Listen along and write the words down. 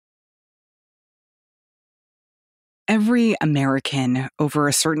Every American over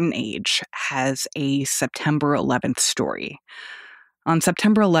a certain age has a September 11th story. On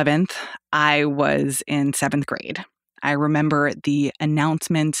September 11th, I was in 7th grade. I remember the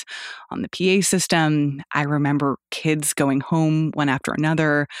announcement on the PA system. I remember kids going home one after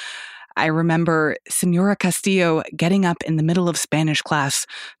another. I remember Senora Castillo getting up in the middle of Spanish class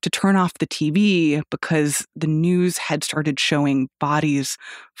to turn off the TV because the news had started showing bodies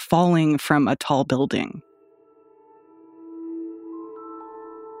falling from a tall building.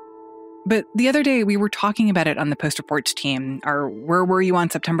 But the other day, we were talking about it on the Post Reports team, our Where Were You on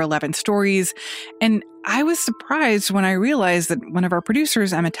September 11th stories, and I was surprised when I realized that one of our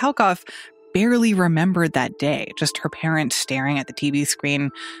producers, Emma Talkoff, barely remembered that day, just her parents staring at the TV screen,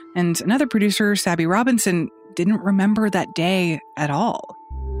 and another producer, Sabby Robinson, didn't remember that day at all.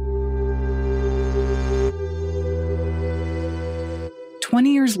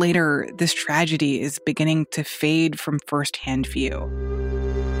 20 years later, this tragedy is beginning to fade from firsthand view.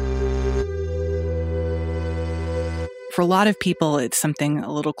 For a lot of people, it's something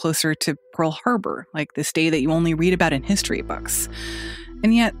a little closer to Pearl Harbor, like this day that you only read about in history books.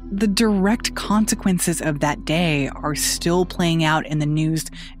 And yet, the direct consequences of that day are still playing out in the news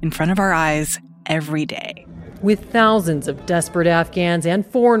in front of our eyes every day. With thousands of desperate Afghans and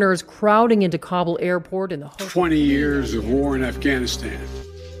foreigners crowding into Kabul airport in the 20 years of war in Afghanistan,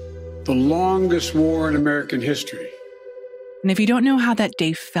 the longest war in American history. And if you don't know how that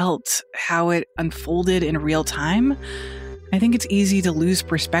day felt, how it unfolded in real time, I think it's easy to lose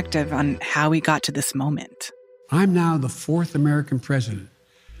perspective on how we got to this moment. I'm now the 4th American president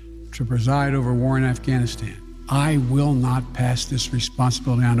to preside over war in Afghanistan. I will not pass this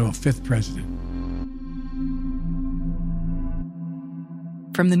responsibility on to a 5th president.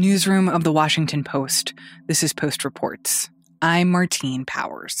 From the newsroom of the Washington Post, this is Post Reports. I'm Martine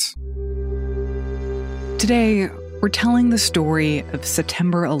Powers. Today, we're telling the story of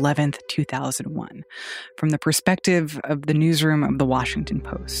September 11th, 2001, from the perspective of the newsroom of the Washington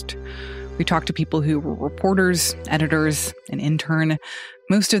Post. We talked to people who were reporters, editors, an intern.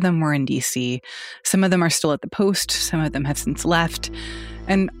 Most of them were in D.C. Some of them are still at the Post. Some of them have since left.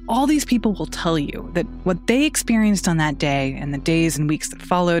 And all these people will tell you that what they experienced on that day and the days and weeks that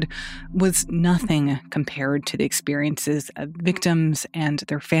followed was nothing compared to the experiences of victims and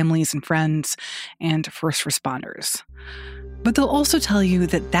their families and friends and first responders. But they'll also tell you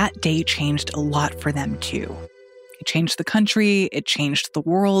that that day changed a lot for them too. It changed the country, it changed the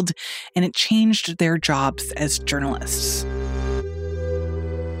world, and it changed their jobs as journalists.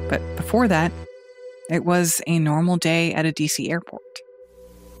 But before that, it was a normal day at a D.C. airport.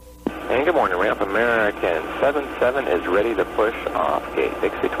 And good morning, ramp American 77 is ready to push off gate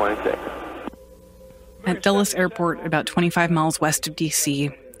 6026. At Dulles Airport, about 25 miles west of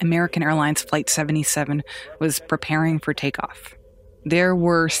D.C., American Airlines Flight 77 was preparing for takeoff. There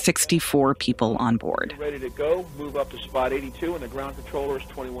were 64 people on board. Ready to go, move up to spot 82, and the ground controller is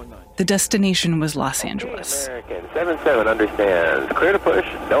 219. The destination was Los Angeles. American 77 understands. Clear to push,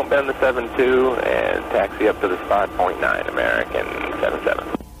 don't bend the 72, and taxi up to the spot, 0.9, American 77.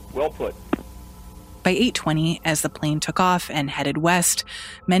 Well put. By 8:20, as the plane took off and headed west,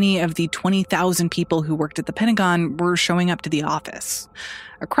 many of the 20,000 people who worked at the Pentagon were showing up to the office.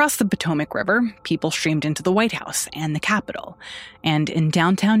 Across the Potomac River, people streamed into the White House and the Capitol. And in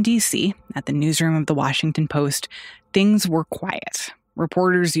downtown D.C., at the newsroom of the Washington Post, things were quiet.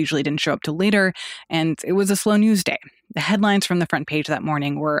 Reporters usually didn't show up till later, and it was a slow news day. The headlines from the front page that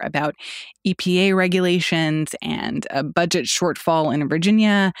morning were about EPA regulations and a budget shortfall in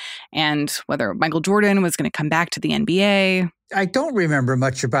Virginia and whether Michael Jordan was going to come back to the NBA. I don't remember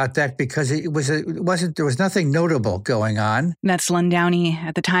much about that because there was nothing notable going on. That's Len Downey.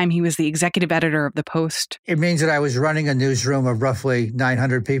 At the time, he was the executive editor of the Post. It means that I was running a newsroom of roughly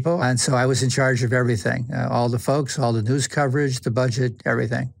 900 people, and so I was in charge of everything, all the folks, all the news coverage, the budget,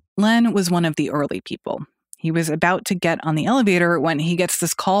 everything. Len was one of the early people. He was about to get on the elevator when he gets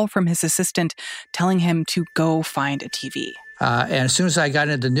this call from his assistant telling him to go find a TV. And as soon as I got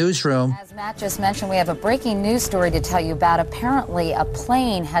into the newsroom... As Matt just mentioned, we have a breaking news story to tell you about. Apparently, a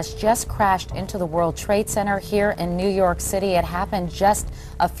plane has just crashed into the World Trade Center here in New York City. It happened just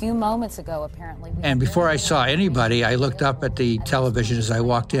a few moments ago, apparently. And before I saw anybody, I looked up at the television as I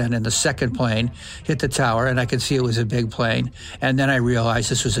walked in, and the second plane hit the tower, and I could see it was a big plane. And then I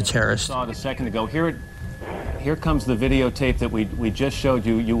realized this was a terrorist. I saw it a second ago. Here comes the videotape that we just showed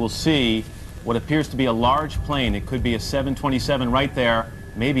you. You will see what appears to be a large plane. It could be a 727 right there,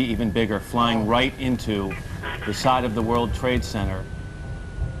 maybe even bigger, flying right into the side of the World Trade Center.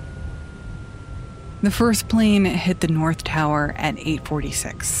 The first plane hit the North Tower at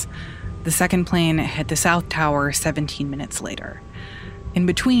 8:46. The second plane hit the South Tower 17 minutes later. In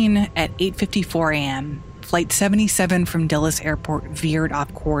between, at 8:54 a.m., Flight 77 from Dulles Airport veered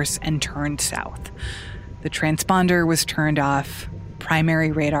off course and turned south. The transponder was turned off,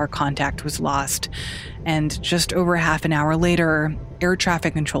 primary radar contact was lost, and just over half an hour later, air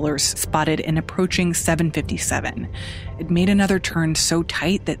traffic controllers spotted an approaching 757. It made another turn so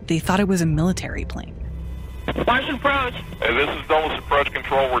tight that they thought it was a military plane. Watch approach. Hey, this is Dulles Approach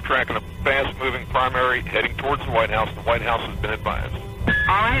Control. We're tracking a fast-moving primary heading towards the White House. The White House has been advised. All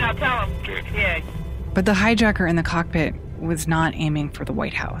right, I'll tell him. Change. Yeah. But the hijacker in the cockpit was not aiming for the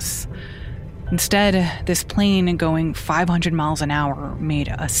White House. Instead, this plane going 500 miles an hour made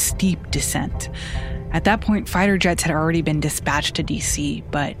a steep descent. At that point, fighter jets had already been dispatched to D.C.,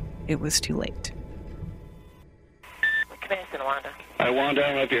 but it was too late. Hi, Wanda, I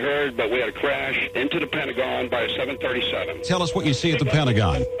don't know if you heard, but we had a crash into the Pentagon by a 737. Tell us what you see at the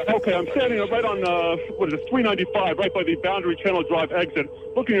Pentagon. Okay, I'm standing right on, 395, right by the Boundary Channel Drive exit,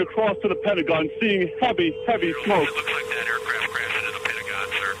 looking across to the Pentagon, seeing heavy smoke. It looks like that aircraft crashed into the Pentagon,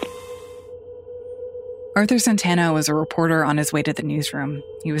 sir. Arthur Santana was a reporter on his way to the newsroom.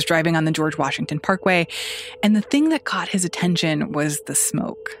 He was driving on the George Washington Parkway, and the thing that caught his attention was the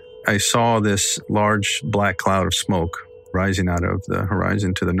smoke. I saw this large black cloud of smoke rising out of the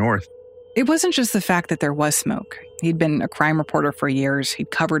horizon to the north. It wasn't just the fact that there was smoke. He'd been a crime reporter for years.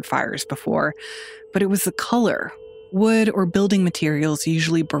 He'd covered fires before. But it was the color. Wood or building materials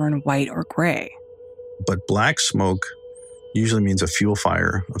usually burn white or gray. But black smoke usually means a fuel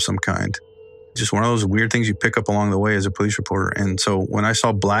fire of some kind. Just one of those weird things you pick up along the way as a police reporter. And so when I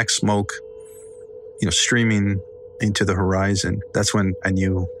saw black smoke, streaming into the horizon, that's when I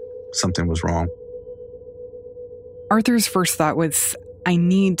knew something was wrong. Arthur's first thought was, I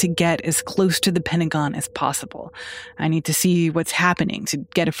need to get as close to the Pentagon as possible. I need to see what's happening, to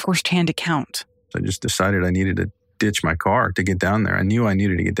get a firsthand account. So I just decided I needed to ditch my car to get down there. I knew I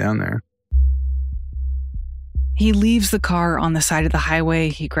needed to get down there. He leaves the car on the side of the highway.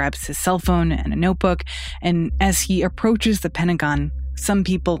 He grabs his cell phone and a notebook. And as he approaches the Pentagon, some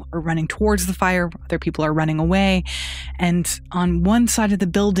people are running towards the fire. Other people are running away. And on one side of the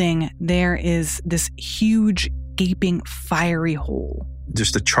building, there is this huge gaping fiery hole.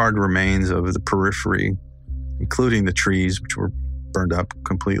 Just the charred remains of the periphery, including the trees, which were burned up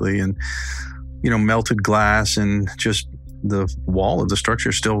completely, and, melted glass, and just the wall of the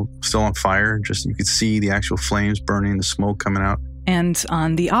structure still on fire. Just you could see the actual flames burning, the smoke coming out. And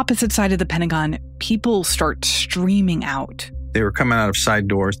on the opposite side of the Pentagon, people start streaming out. They were coming out of side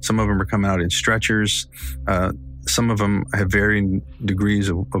doors. Some of them were coming out in stretchers. Some of them have varying degrees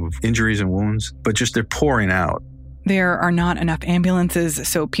of injuries and wounds, but just they're pouring out. There are not enough ambulances,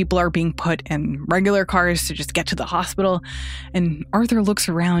 so people are being put in regular cars to just get to the hospital. And Arthur looks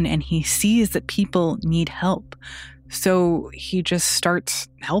around and he sees that people need help. So he just starts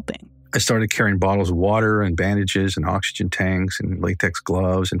helping. I started carrying bottles of water and bandages and oxygen tanks and latex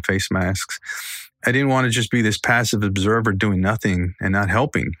gloves and face masks. I didn't want to just be this passive observer doing nothing and not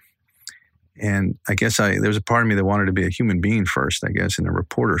helping. And I guess there was a part of me that wanted to be a human being first, I guess, and a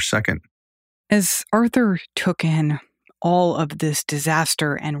reporter second. As Arthur took in all of this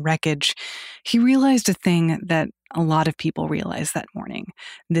disaster and wreckage, he realized a thing that a lot of people realized that morning.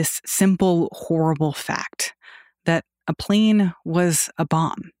 This simple, horrible fact that a plane was a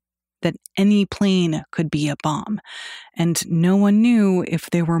bomb, that any plane could be a bomb, and no one knew if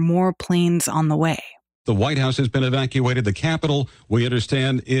there were more planes on the way. The White House has been evacuated. The Capitol, we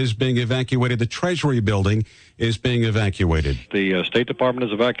understand, is being evacuated. The Treasury building is being evacuated. The State Department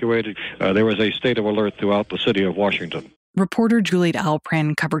is evacuated. There was a state of alert throughout the city of Washington. Reporter Juliet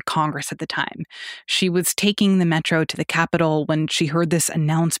Alprin covered Congress at the time. She was taking the metro to the Capitol when she heard this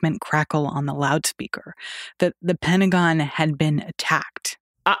announcement crackle on the loudspeaker that the Pentagon had been attacked.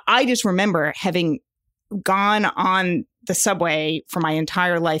 I just remember having gone on the subway for my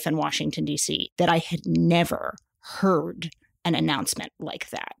entire life in Washington, D.C., that I had never heard an announcement like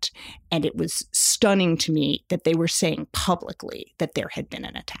that. And it was stunning to me that they were saying publicly that there had been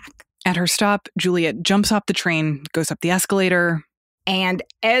an attack. At her stop, Juliet jumps off the train, goes up the escalator. And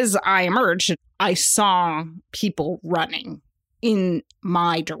as I emerged, I saw people running in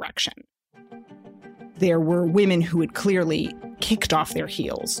my direction. There were women who had clearly kicked off their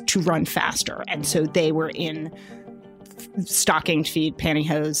heels to run faster. And so they were in stockinged feet,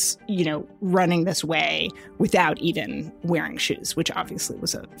 pantyhose, running this way without even wearing shoes, which obviously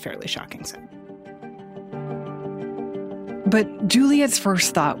was a fairly shocking sight. But Juliet's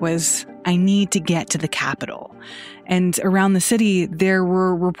first thought was, I need to get to the Capitol. And around the city, there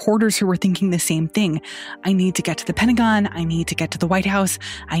were reporters who were thinking the same thing. I need to get to the Pentagon. I need to get to the White House.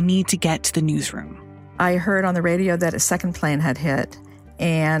 I need to get to the newsroom. I heard on the radio that a second plane had hit,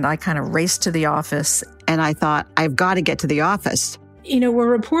 and I kind of raced to the office. And I thought, I've got to get to the office. We're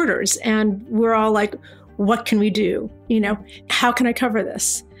reporters, and we're all like, what can we do? How can I cover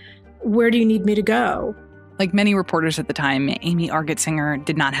this? Where do you need me to go? Like many reporters at the time, Amy Argetsinger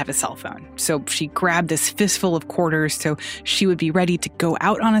did not have a cell phone. So she grabbed this fistful of quarters so she would be ready to go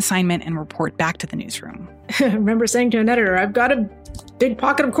out on assignment and report back to the newsroom. I remember saying to an editor, I've got a big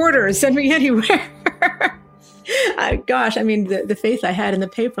pocket of quarters, send me anywhere. Gosh, the faith I had in the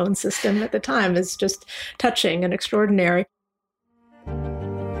payphone system at the time is just touching and extraordinary.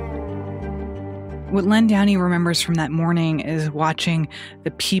 What Len Downey remembers from that morning is watching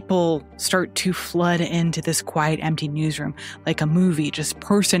the people start to flood into this quiet, empty newsroom, like a movie, just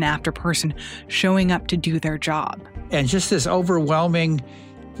person after person showing up to do their job. And just this overwhelming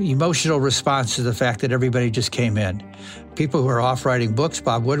emotional response to the fact that everybody just came in. People who are off writing books,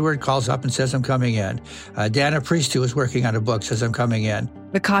 Bob Woodward calls up and says, I'm coming in. Dana Priest, who was working on a book, says, I'm coming in.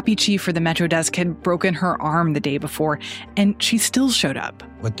 The copy chief for the Metro desk had broken her arm the day before, and she still showed up.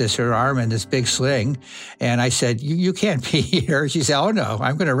 With her arm in this big sling. And I said, you can't be here. She said, oh, no,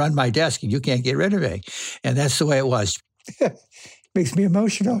 I'm going to run my desk, and you can't get rid of me. And that's the way it was. Makes me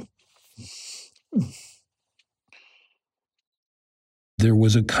emotional. There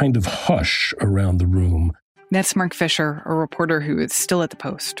was a kind of hush around the room. That's Mark Fisher, a reporter who is still at the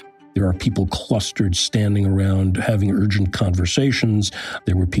Post. There are people clustered, standing around, having urgent conversations.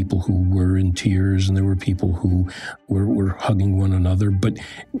 There were people who were in tears, and there were people who were hugging one another. But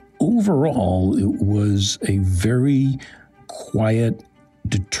overall, it was a very quiet,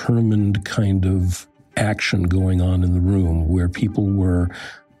 determined kind of action going on in the room where people were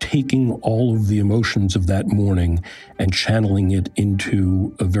taking all of the emotions of that morning and channeling it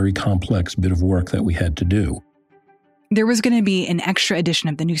into a very complex bit of work that we had to do. There was going to be an extra edition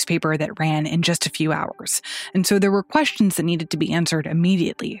of the newspaper that ran in just a few hours. And so there were questions that needed to be answered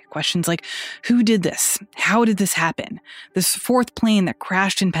immediately. Questions like, who did this? How did this happen? This fourth plane that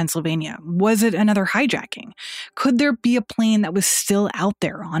crashed in Pennsylvania, was it another hijacking? Could there be a plane that was still out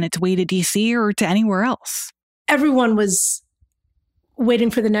there on its way to D.C. or to anywhere else? Everyone was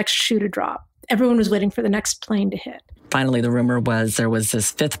waiting for the next shoe to drop. Everyone was waiting for the next plane to hit. Finally, the rumor was there was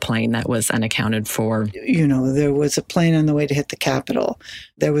this fifth plane that was unaccounted for. There was a plane on the way to hit the Capitol.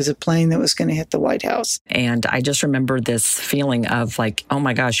 There was a plane that was going to hit the White House. And I just remember this feeling of like, oh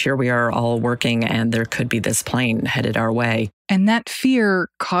my gosh, here we are all working and there could be this plane headed our way. And that fear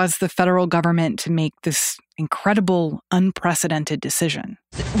caused the federal government to make this incredible, unprecedented decision.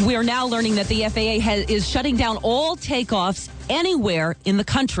 We're now learning that the FAA is shutting down all takeoffs anywhere in the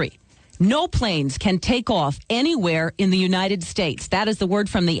country. No planes can take off anywhere in the United States. That is the word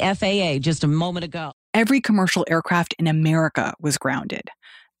from the FAA just a moment ago. Every commercial aircraft in America was grounded.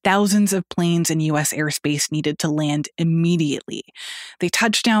 Thousands of planes in U.S. airspace needed to land immediately. They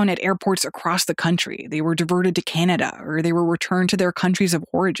touched down at airports across the country. They were diverted to Canada, or they were returned to their countries of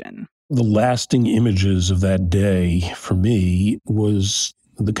origin. The lasting images of that day for me was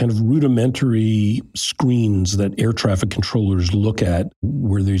the kind of rudimentary screens that air traffic controllers look at,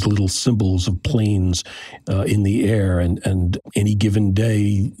 where there's little symbols of planes in the air. And any given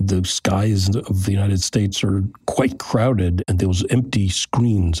day, the skies of the United States are quite crowded. And those empty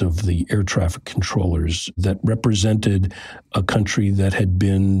screens of the air traffic controllers that represented a country that had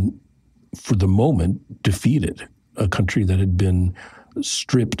been, for the moment, defeated, a country that had been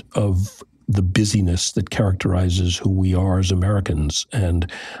stripped of the busyness that characterizes who we are as Americans. And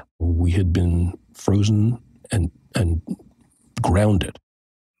we had been frozen and grounded.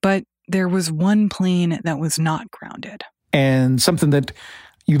 But there was one plane that was not grounded. And something that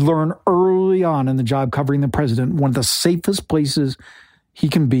you learn early on in the job covering the president, one of the safest places he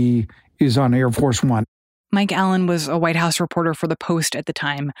can be is on Air Force One. Mike Allen was a White House reporter for the Post at the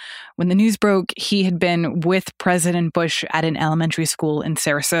time. When the news broke, he had been with President Bush at an elementary school in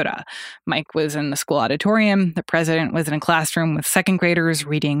Sarasota. Mike was in the school auditorium. The president was in a classroom with second graders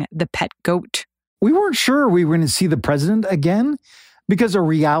reading The Pet Goat. We weren't sure we were going to see the president again, because the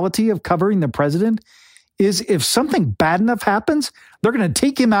reality of covering the president is if something bad enough happens, they're going to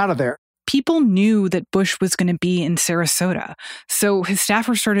take him out of there. People knew that Bush was going to be in Sarasota. So his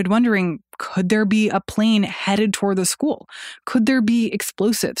staffers started wondering, could there be a plane headed toward the school? Could there be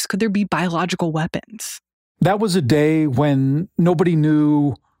explosives? Could there be biological weapons? That was a day when nobody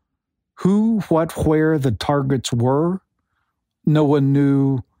knew who, what, where the targets were. No one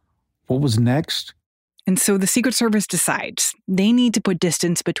knew what was next. And so the Secret Service decides they need to put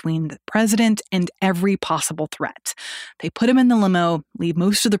distance between the president and every possible threat. They put him in the limo, leave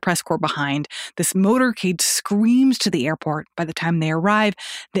most of the press corps behind. This motorcade screams to the airport. By the time they arrive,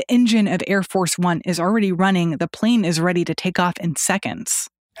 the engine of Air Force One is already running. The plane is ready to take off in seconds.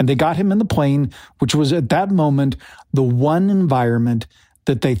 And they got him in the plane, which was at that moment the one environment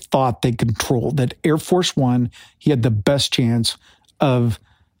that they thought they controlled, that Air Force One, he had the best chance of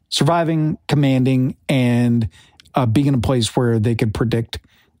surviving, commanding, and being in a place where they could predict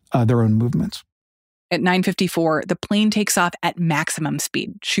their own movements. At 9:54, the plane takes off at maximum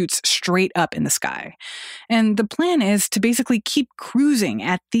speed, shoots straight up in the sky. And the plan is to basically keep cruising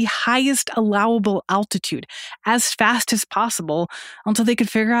at the highest allowable altitude as fast as possible until they could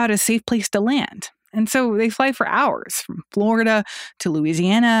figure out a safe place to land. And so they fly for hours, from Florida to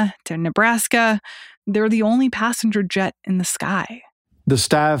Louisiana to Nebraska. They're the only passenger jet in the sky. The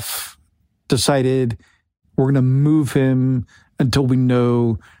staff decided we're going to move him until we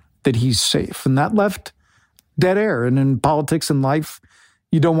know that he's safe. And that left dead air. And in politics and life,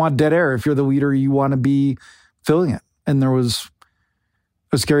 you don't want dead air. If you're the leader, you want to be filling it. And there was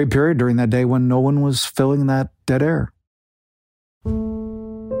a scary period during that day when no one was filling that dead air.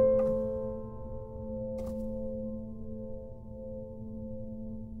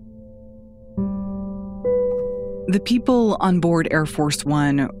 The people on board Air Force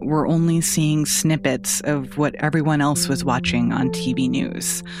One were only seeing snippets of what everyone else was watching on TV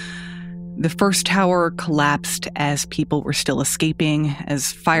news. The first tower collapsed as people were still escaping,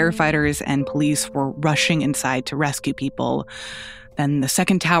 as firefighters and police were rushing inside to rescue people. Then the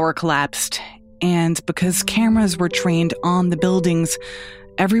second tower collapsed, and because cameras were trained on the buildings,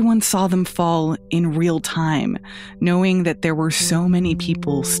 everyone saw them fall in real time, knowing that there were so many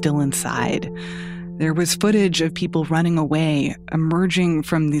people still inside. There was footage of people running away, emerging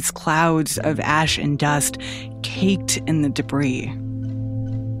from these clouds of ash and dust, caked in the debris.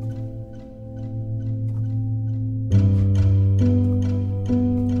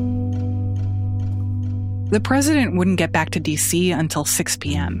 The president wouldn't get back to D.C. until 6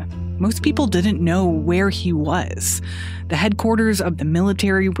 p.m. Most people didn't know where he was. The headquarters of the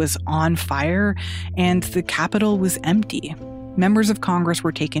military was on fire, and the Capitol was empty. Members of Congress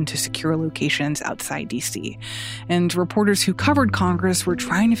were taken to secure locations outside D.C., and reporters who covered Congress were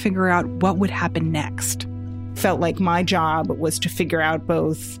trying to figure out what would happen next. Felt like my job was to figure out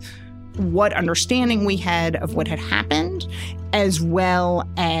both what understanding we had of what had happened, as well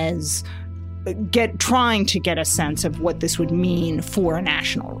as trying to get a sense of what this would mean for a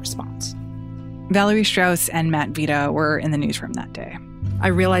national response. Valerie Strauss and Matt Vita were in the newsroom that day. I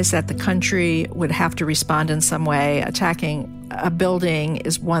realized that the country would have to respond in some way. Attacking a building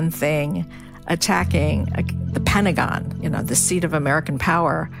is one thing. Attacking the Pentagon, the seat of American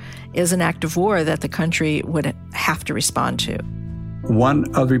power, is an act of war that the country would have to respond to. One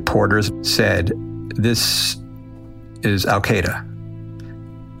of the reporters said, "This is Al-Qaeda."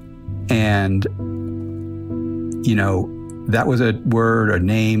 And, that was a word, a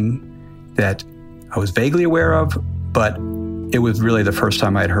name that I was vaguely aware of, but it was really the first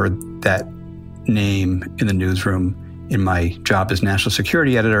time I'd heard that name in the newsroom in my job as national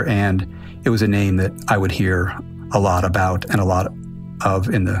security editor, and it was a name that I would hear a lot about and a lot of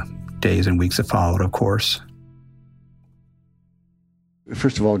in the days and weeks that followed, of course.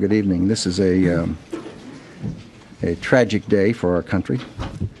 First of all, good evening. This is a tragic day for our country.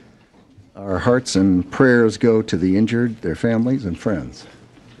 Our hearts and prayers go to the injured, their families, and friends.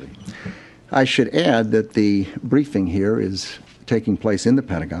 I should add that the briefing here is taking place in the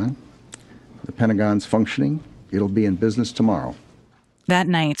Pentagon. The Pentagon's functioning. It'll be in business tomorrow. That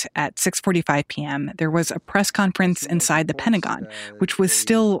night at 6:45 p.m., there was a press conference inside the Pentagon, which was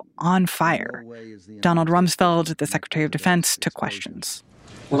still on fire. Donald Rumsfeld, the Secretary of Defense, took questions.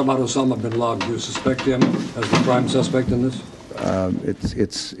 What about Osama bin Laden? Do you suspect him as the prime suspect in this?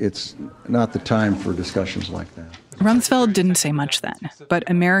 It's not the time for discussions like that. Rumsfeld didn't say much then, but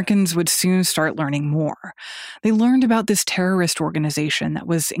Americans would soon start learning more. They learned about this terrorist organization that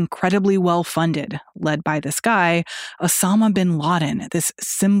was incredibly well-funded, led by this guy, Osama bin Laden, this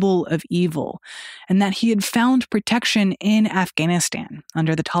symbol of evil, and that he had found protection in Afghanistan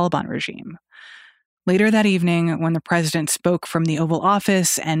under the Taliban regime. Later that evening, when the president spoke from the Oval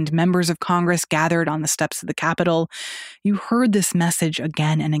Office and members of Congress gathered on the steps of the Capitol, you heard this message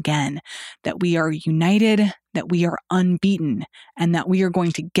again and again, that we are united, that we are unbeaten, and that we are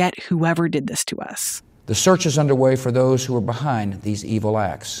going to get whoever did this to us. The search is underway for those who are behind these evil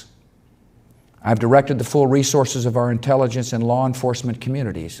acts. I've directed the full resources of our intelligence and law enforcement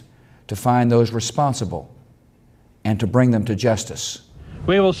communities to find those responsible and to bring them to justice.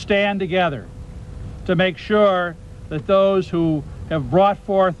 We will stand together to make sure that those who have brought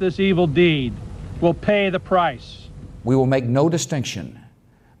forth this evil deed will pay the price. We will make no distinction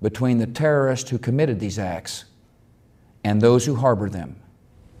between the terrorists who committed these acts and those who harbor them.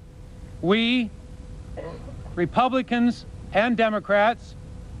 We, Republicans and Democrats,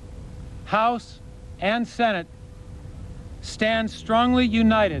 House and Senate, stand strongly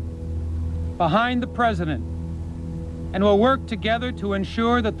united behind the President and will work together to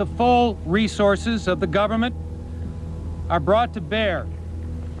ensure that the full resources of the government are brought to bear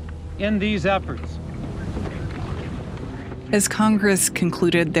in these efforts. As Congress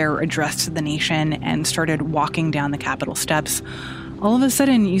concluded their address to the nation and started walking down the Capitol steps, all of a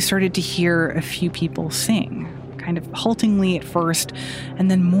sudden you started to hear a few people sing, kind of haltingly at first,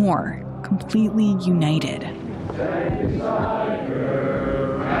 and then more, completely united.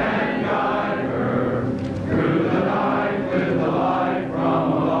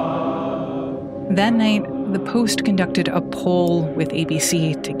 That night, the Post conducted a poll with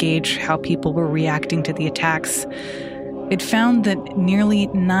ABC to gauge how people were reacting to the attacks. It found that nearly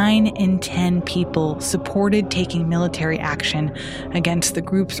 9 in 10 people supported taking military action against the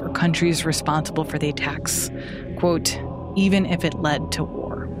groups or countries responsible for the attacks. Quote, even if it led to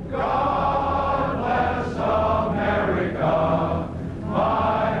war. God bless America,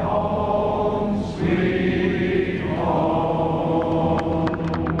 my home, sweet home.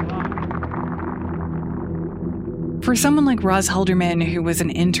 For someone like Roz Helderman, who was an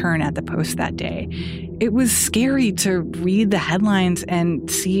intern at the Post that day, it was scary to read the headlines and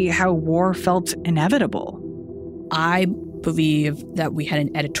see how war felt inevitable. I believe that we had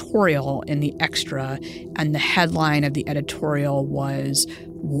an editorial in the Extra, and the headline of the editorial was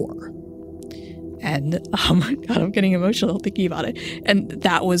war. And oh my God, I'm getting emotional thinking about it. And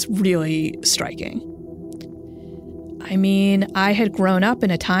that was really striking. I mean, I had grown up in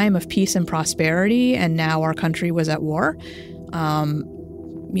a time of peace and prosperity, and now our country was at war.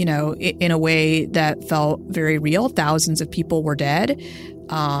 In a way that felt very real. Thousands of people were dead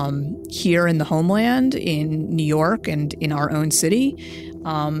here in the homeland, in New York and in our own city.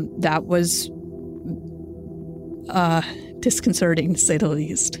 That was disconcerting, to say the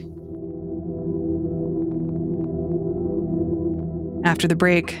least. After the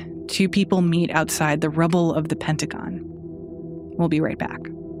break, 2 people meet outside the rubble of the Pentagon. We'll be right back.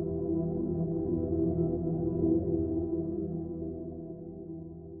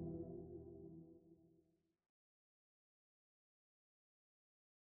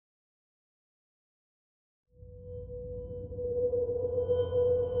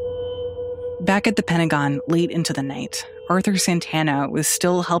 Back at the Pentagon late into the night, Arthur Santana was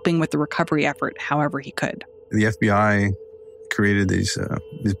still helping with the recovery effort however he could. The FBI created these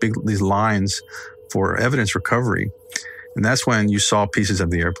lines for evidence recovery. And that's when you saw pieces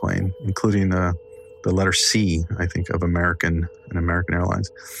of the airplane, including the letter C, I think, of American Airlines.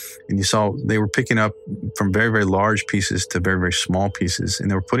 And you saw they were picking up from very, very large pieces to very, very small pieces.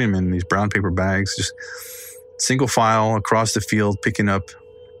 And they were putting them in these brown paper bags, just single file across the field, picking up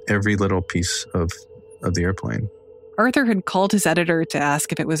every little piece of the airplane. Arthur had called his editor to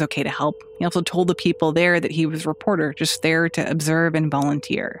ask if it was okay to help. He also told the people there that he was a reporter, just there to observe and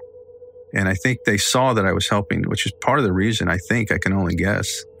volunteer. And I think they saw that I was helping, which is part of the reason, I can only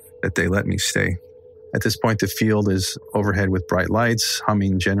guess, that they let me stay. At this point, the field is overhead with bright lights,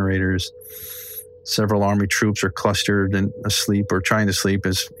 humming generators. Several Army troops are clustered and asleep or trying to sleep,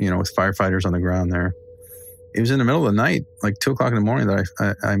 with firefighters on the ground there. It was in the middle of the night, like 2 o'clock in the morning, that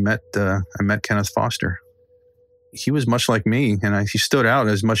I met Kenneth Foster. He was much like me, and he stood out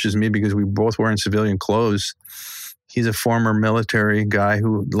as much as me because we both were in civilian clothes. He's a former military guy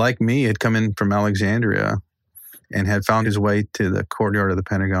who, like me, had come in from Alexandria and had found his way to the courtyard of the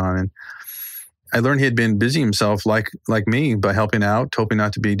Pentagon. And I learned he had been busy himself, like me, by helping out, hoping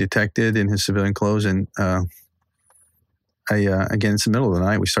not to be detected in his civilian clothes. And again, it's the middle of the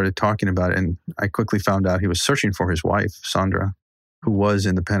night. We started talking about it, and I quickly found out he was searching for his wife, Sandra, who was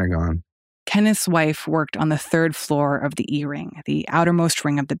in the Pentagon. Kenneth's wife worked on the 3rd floor of the E-ring, the outermost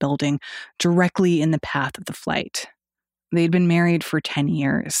ring of the building, directly in the path of the flight. They'd been married for 10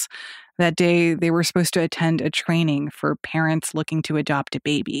 years. That day, they were supposed to attend a training for parents looking to adopt a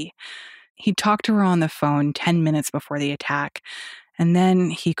baby. He talked to her on the phone 10 minutes before the attack, and then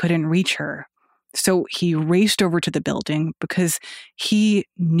he couldn't reach her. So he raced over to the building because he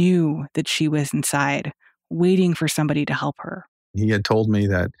knew that she was inside, waiting for somebody to help her. He had told me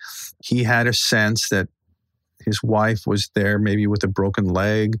that he had a sense that his wife was there, maybe with a broken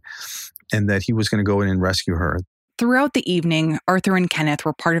leg, and that he was going to go in and rescue her. Throughout the evening, Arthur and Kenneth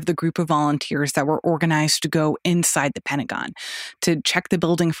were part of the group of volunteers that were organized to go inside the Pentagon, to check the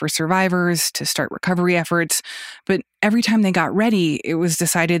building for survivors, to start recovery efforts. But every time they got ready, it was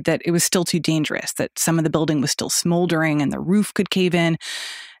decided that it was still too dangerous, that some of the building was still smoldering and the roof could cave in.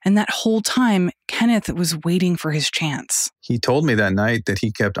 And that whole time, Kenneth was waiting for his chance. He told me that night that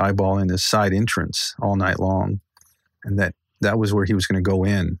he kept eyeballing this side entrance all night long, and that was where he was going to go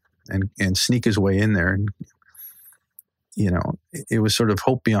in and sneak his way in there. And it was sort of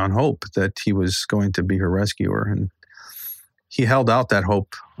hope beyond hope that he was going to be her rescuer. And he held out that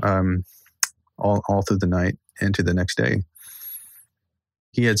hope all through the night into the next day.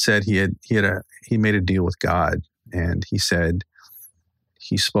 He had said he made a deal with God, and he said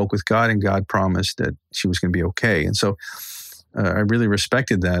he spoke with God, and God promised that she was going to be okay. And so I really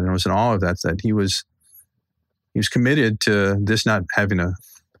respected that, and I was in awe of that he was committed to this not having a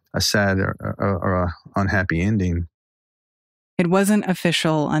sad or a unhappy ending. It wasn't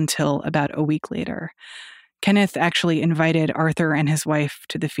official until about a week later. Kenneth actually invited Arthur and his wife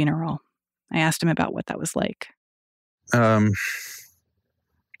to the funeral. I asked him about what that was like.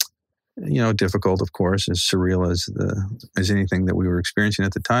 Difficult, of course, as surreal as anything that we were experiencing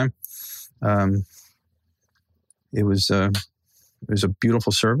at the time. It was a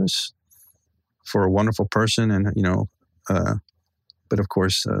beautiful service for a wonderful person, and but of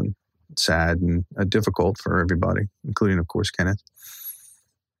course, sad and difficult for everybody, including, of course, Kenneth.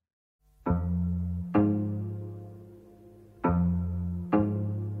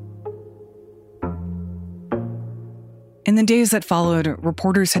 In the days that followed,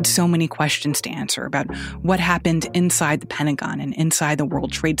 reporters had so many questions to answer about what happened inside the Pentagon and inside the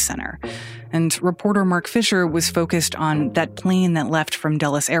World Trade Center. And reporter Mark Fisher was focused on that plane that left from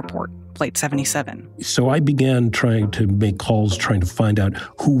Dulles Airport, Flight 77. So I began trying to make calls, trying to find out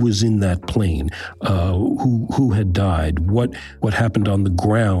who was in that plane, who had died, what happened on the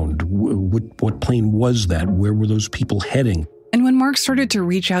ground, what plane was that, where were those people heading. And when Mark started to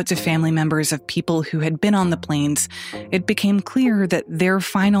reach out to family members of people who had been on the planes, it became clear that their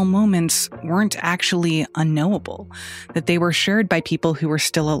final moments weren't actually unknowable, that they were shared by people who were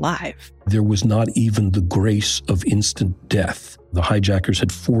still alive. There was not even the grace of instant death. The hijackers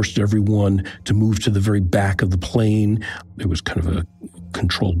had forced everyone to move to the very back of the plane. There was kind of a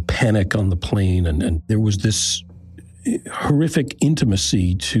controlled panic on the plane, and there was this horrific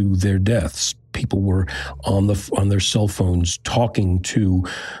intimacy to their deaths. People were on their cell phones talking to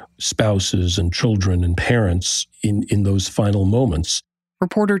spouses and children and parents in those final moments.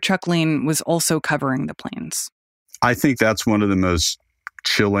 Reporter Chuck Lane was also covering the planes. I think that's one of the most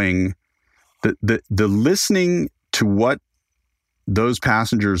chilling, the listening to what those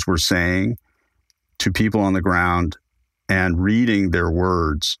passengers were saying to people on the ground and reading their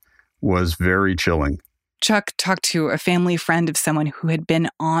words was very chilling. Chuck talked to a family friend of someone who had been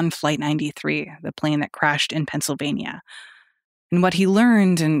on Flight 93, the plane that crashed in Pennsylvania. And what he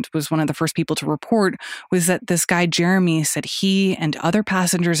learned, and was one of the first people to report, was that this guy Jeremy said he and other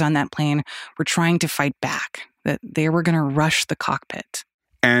passengers on that plane were trying to fight back, that they were going to rush the cockpit.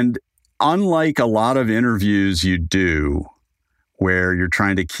 And unlike a lot of interviews you do, where you're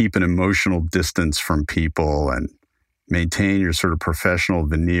trying to keep an emotional distance from people and maintain your sort of professional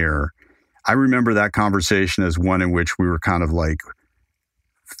veneer, I remember that conversation as one in which we were kind of like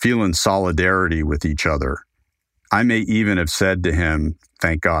feeling solidarity with each other. I may even have said to him,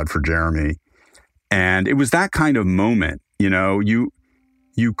 "Thank God for Jeremy." And it was that kind of moment, you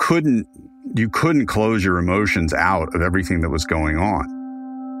couldn't close your emotions out of everything that was going on.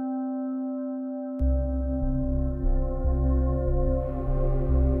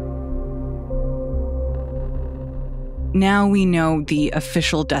 Now we know the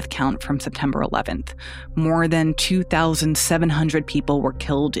official death count from September 11th. More than 2,700 people were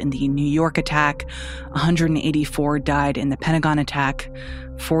killed in the New York attack, 184 died in the Pentagon attack,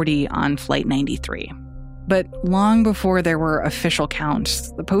 40 on Flight 93. But long before there were official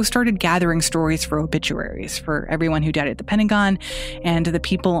counts, the Post started gathering stories for obituaries for everyone who died at the Pentagon and the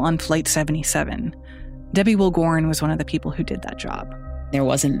people on Flight 77. Debbie Wilgorn was one of the people who did that job. There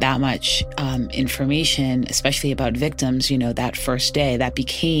wasn't that much information, especially about victims, that first day. That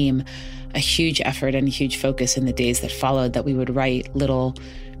became a huge effort and a huge focus in the days that followed, that we would write little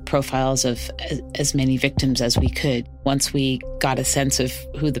profiles of as many victims as we could. Once we got a sense of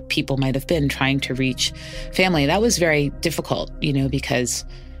who the people might have been trying to reach family, that was very difficult, because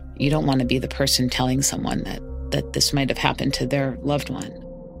you don't want to be the person telling someone that this might have happened to their loved one.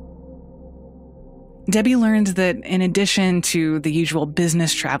 Debbie learned that in addition to the usual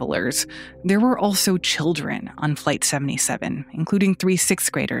business travelers, there were also children on Flight 77, including 3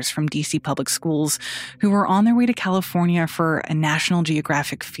 sixth graders from D.C. public schools who were on their way to California for a National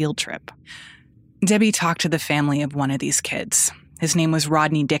Geographic field trip. Debbie talked to the family of one of these kids. His name was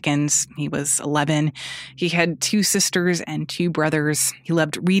Rodney Dickens. He was 11. He had 2 sisters and 2 brothers. He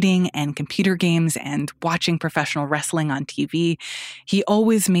loved reading and computer games and watching professional wrestling on TV. He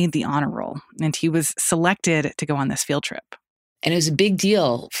always made the honor roll, and he was selected to go on this field trip. And it was a big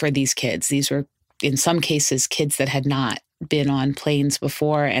deal for these kids. These were, in some cases, kids that had not been on planes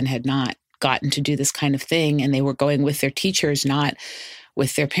before and had not gotten to do this kind of thing. And they were going with their teachers, not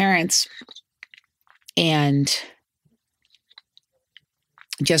with their parents. And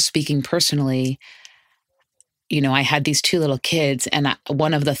just speaking personally, I had these 2 little kids, and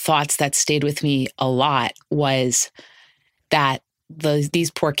one of the thoughts that stayed with me a lot was that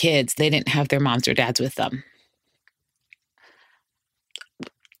these poor kids, they didn't have their moms or dads with them,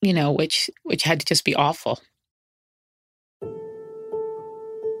 which had to just be awful.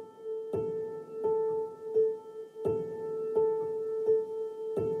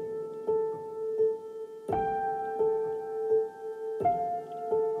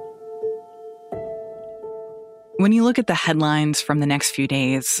 When you look at the headlines from the next few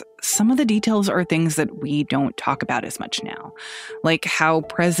days, some of the details are things that we don't talk about as much now, like how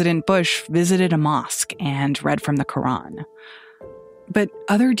President Bush visited a mosque and read from the Quran. But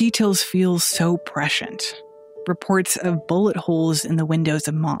other details feel so prescient. Reports of bullet holes in the windows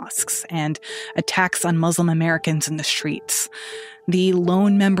of mosques and attacks on Muslim Americans in the streets. The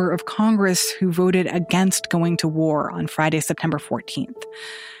lone member of Congress who voted against going to war on Friday, September 14th.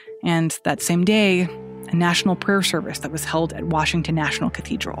 And that same day, a national prayer service that was held at Washington National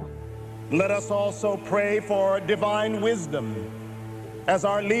Cathedral. Let us also pray for divine wisdom as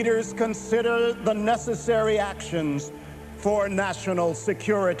our leaders consider the necessary actions for national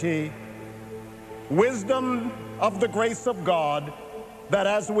security. Wisdom of the grace of God, that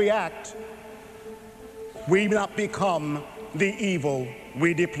as we act, we not become the evil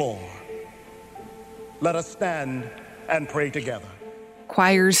we deplore. Let us stand and pray together.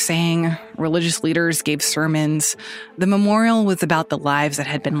 Choirs sang, religious leaders gave sermons. The memorial was about the lives that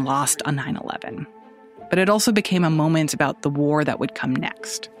had been lost on 9/11. But it also became a moment about the war that would come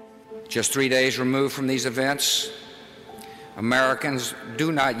next. Just 3 days removed from these events, Americans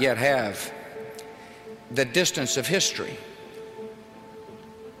do not yet have the distance of history.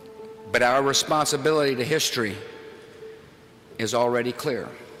 But our responsibility to history is already clear.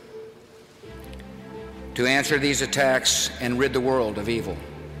 To answer these attacks and rid the world of evil.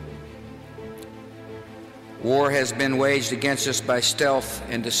 War has been waged against us by stealth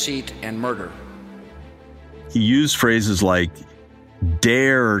and deceit and murder. He used phrases like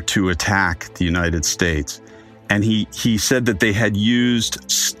dare to attack the United States. And he said that they had used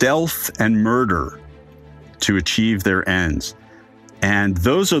stealth and murder to achieve their ends. And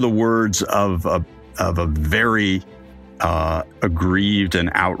those are the words of a very aggrieved and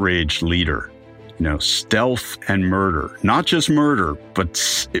outraged leader. Stealth and murder. Not just murder,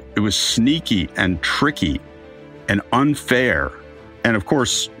 but it was sneaky and tricky and unfair. And of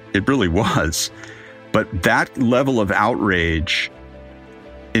course, it really was. But that level of outrage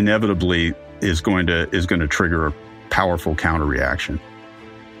inevitably is going to trigger a powerful counterreaction.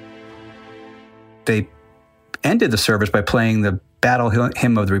 They ended the service by playing the Battle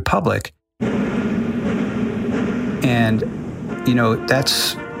Hymn of the Republic. And,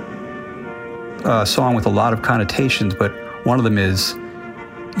 that's a song with a lot of connotations, but one of them is,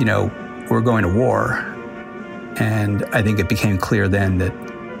 we're going to war. And I think it became clear then that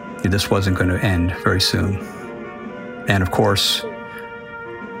this wasn't going to end very soon. And of course,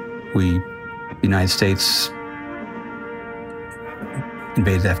 the United States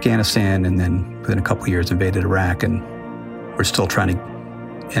invaded Afghanistan and then within a couple of years invaded Iraq, and we're still trying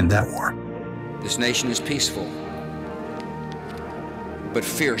to end that war. This nation is peaceful, but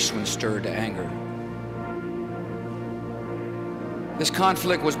fierce when stirred to anger. This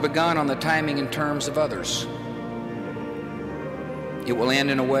conflict was begun on the timing and terms of others. It will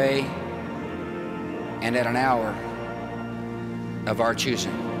end in a way and at an hour of our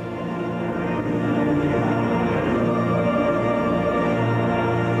choosing.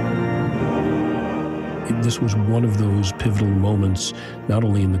 This was one of those pivotal moments, not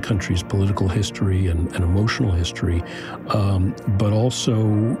only in the country's political history and emotional history, but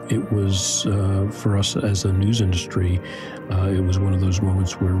also it was, for us as a news industry, it was one of those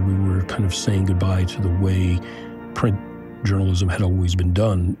moments where we were kind of saying goodbye to the way print journalism had always been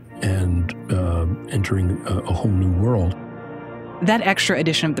done and entering a whole new world. That extra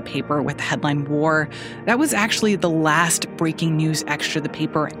edition of the paper with the headline War, that was actually the last breaking news extra the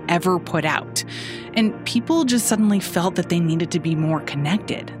paper ever put out. And people just suddenly felt that they needed to be more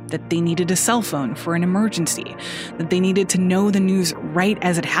connected, that they needed a cell phone for an emergency, that they needed to know the news right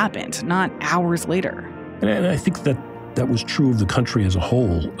as it happened, not hours later. And I think that was true of the country as a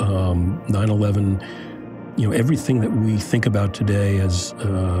whole. 9/11, everything that we think about today as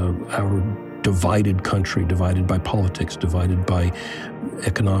our divided country, divided by politics, divided by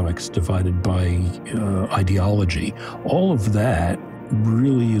economics, divided by ideology. All of that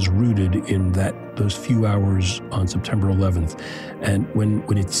really is rooted in those few hours on September 11th. And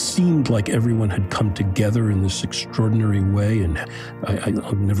when it seemed like everyone had come together in this extraordinary way, and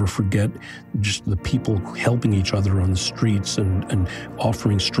I'll never forget just the people helping each other on the streets and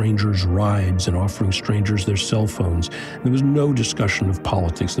offering strangers rides and offering strangers their cell phones. There was no discussion of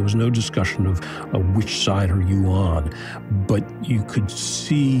politics. There was no discussion of which side are you on. But you could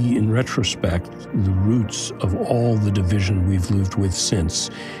see in retrospect the roots of all the division we've lived with since,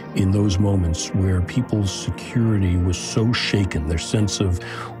 in those moments where people's security was so shaken, their sense of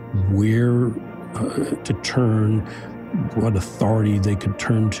where to turn, what authority they could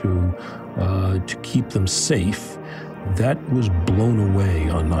turn to keep them safe, that was blown away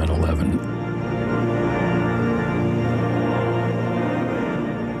on 9/11.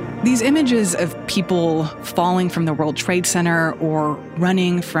 These images of people falling from the World Trade Center or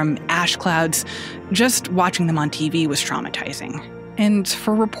running from ash clouds, just watching them on TV was traumatizing. And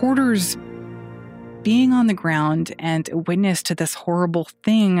for reporters, being on the ground and a witness to this horrible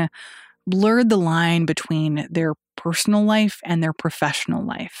thing blurred the line between their personal life and their professional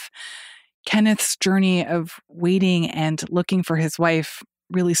life. Kenneth's journey of waiting and looking for his wife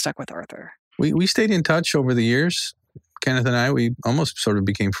really stuck with Arthur. We stayed in touch over the years. Kenneth and I, we almost sort of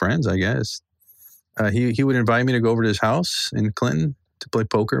became friends, I guess. He would invite me to go over to his house in Clinton to play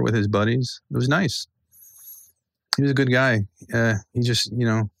poker with his buddies. It was nice. He was a good guy. He just, he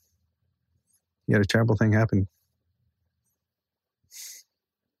had a terrible thing happen.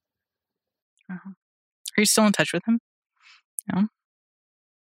 Uh-huh. Are you still in touch with him? No?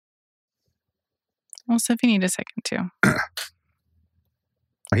 Well, so if you need a second too.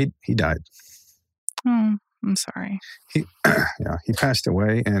 He died. Oh, I'm sorry. He passed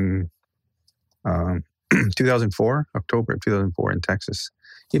away in 2004, October of 2004 in Texas.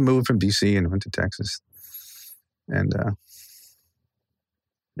 He moved from D.C. and went to Texas. And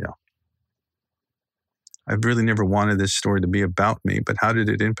I've really never wanted this story to be about me, but how did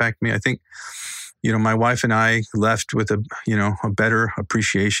it impact me? I think, my wife and I left with a better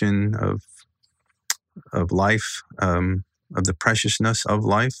appreciation of life, of the preciousness of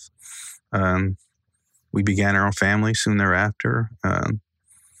life. We began our own family soon thereafter.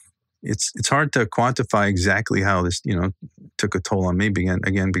 It's hard to quantify exactly how this, took a toll on me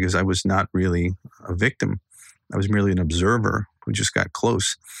again, because I was not really a victim. I was merely an observer who just got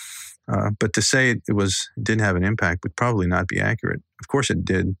close. But to say it didn't have an impact would probably not be accurate. Of course it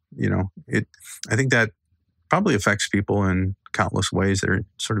did. I think that probably affects people in countless ways that are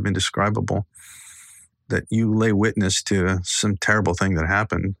sort of indescribable, that you lay witness to some terrible thing that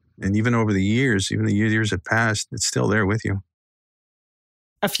happened. And even over the years, even the years that passed, it's still there with you.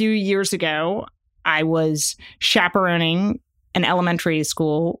 A few years ago, I was chaperoning an elementary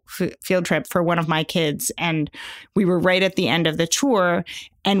school field trip for one of my kids. And we were right at the end of the tour,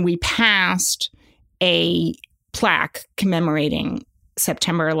 and we passed a plaque commemorating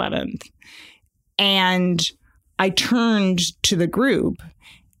September 11th. And I turned to the group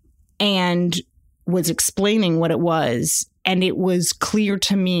and was explaining what it was. And it was clear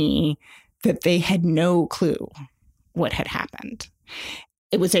to me that they had no clue what had happened.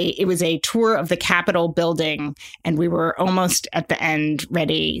 It was a tour of the Capitol building, and we were almost at the end,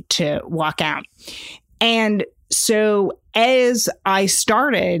 ready to walk out. And so as I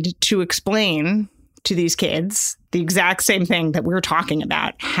started to explain to these kids the exact same thing that we were talking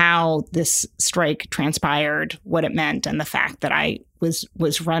about, how this strike transpired, what it meant, and the fact that I was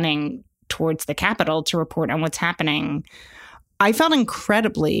running towards the Capitol to report on what's happening, I felt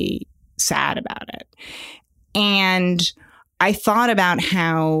incredibly sad about it. And I thought about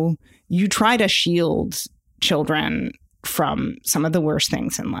how you try to shield children from some of the worst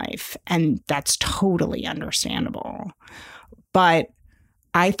things in life, and that's totally understandable. But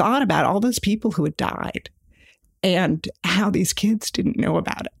I thought about all those people who had died and how these kids didn't know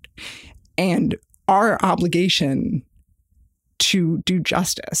about it, and our obligation to do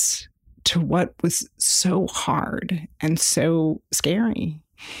justice to what was so hard and so scary.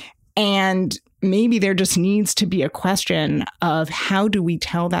 And maybe there just needs to be a question of how do we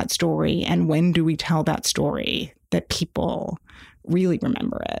tell that story, and when do we tell that story that people really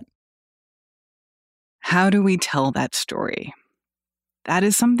remember it. How do we tell that story? That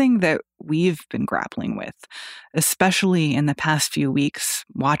is something that we've been grappling with, especially in the past few weeks,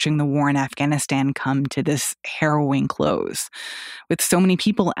 watching the war in Afghanistan come to this harrowing close, with so many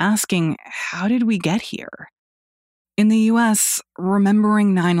people asking, how did we get here? In the U.S.,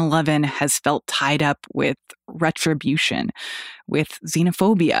 remembering 9/11 has felt tied up with retribution, with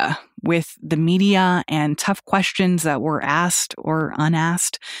xenophobia, with the media and tough questions that were asked or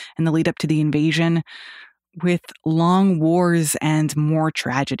unasked in the lead up to the invasion, with long wars and more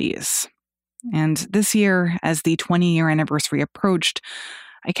tragedies. And this year, as the 20-year anniversary approached,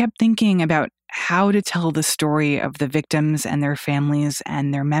 I kept thinking about how to tell the story of the victims and their families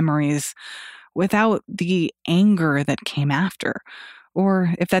and their memories without the anger that came after,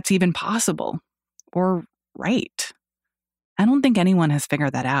 or if that's even possible, or right. I don't think anyone has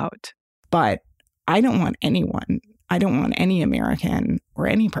figured that out. But I don't want any American or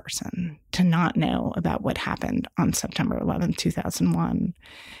any person to not know about what happened on September 11th, 2001,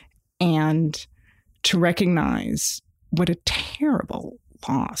 and to recognize what a terrible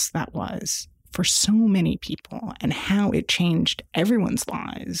loss that was for so many people and how it changed everyone's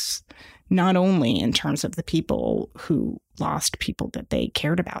lives, not only in terms of the people who lost people that they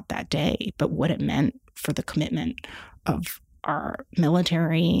cared about that day, but what it meant for the commitment of our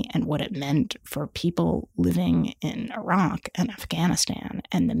military and what it meant for people living in Iraq and Afghanistan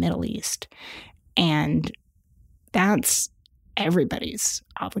and the Middle East. And that's everybody's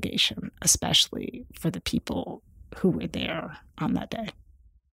obligation, especially for the people who were there on that day.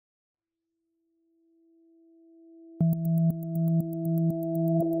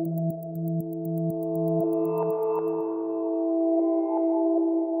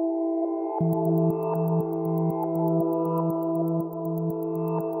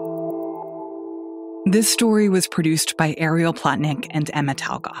 This story was produced by Ariel Plotnick and Emma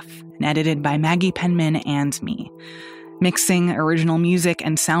Talgoff, and edited by Maggie Penman and me. Mixing, original music,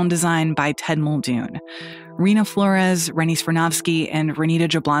 and sound design by Ted Muldoon. Rena Flores, Rennie Svirnovsky, and Renita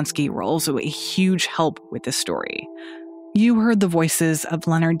Jablonski were also a huge help with this story. You heard the voices of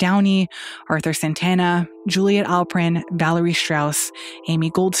Leonard Downey, Arthur Santana, Juliet Alprin, Valerie Strauss, Amy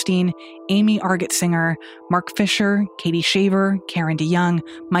Goldstein, Amy Argett-Singer, Mark Fisher, Katie Shaver, Karen DeYoung,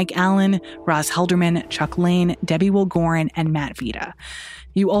 Mike Allen, Roz Helderman, Chuck Lane, Debbie Wilgorin, and Matt Vita.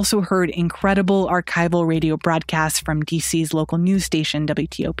 You also heard incredible archival radio broadcasts from DC's local news station,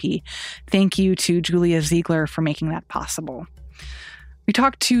 WTOP. Thank you to Julia Ziegler for making that possible. We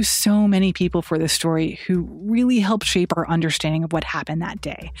talked to so many people for this story who really helped shape our understanding of what happened that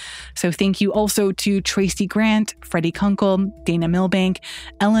day. So thank you also to Tracy Grant, Freddie Kunkel, Dana Milbank,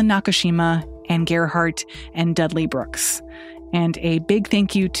 Ellen Nakashima, Ann Gerhardt, and Dudley Brooks. And a big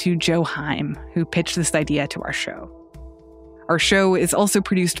thank you to Joe Heim, who pitched this idea to our show. Our show is also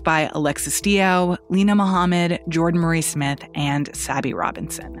produced by Alexis Diao, Lena Mohammed, Jordan Murray Smith, and Sabby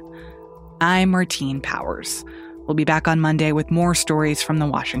Robinson. I'm Martine Powers. We'll be back on Monday with more stories from the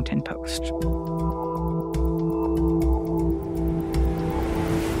Washington Post.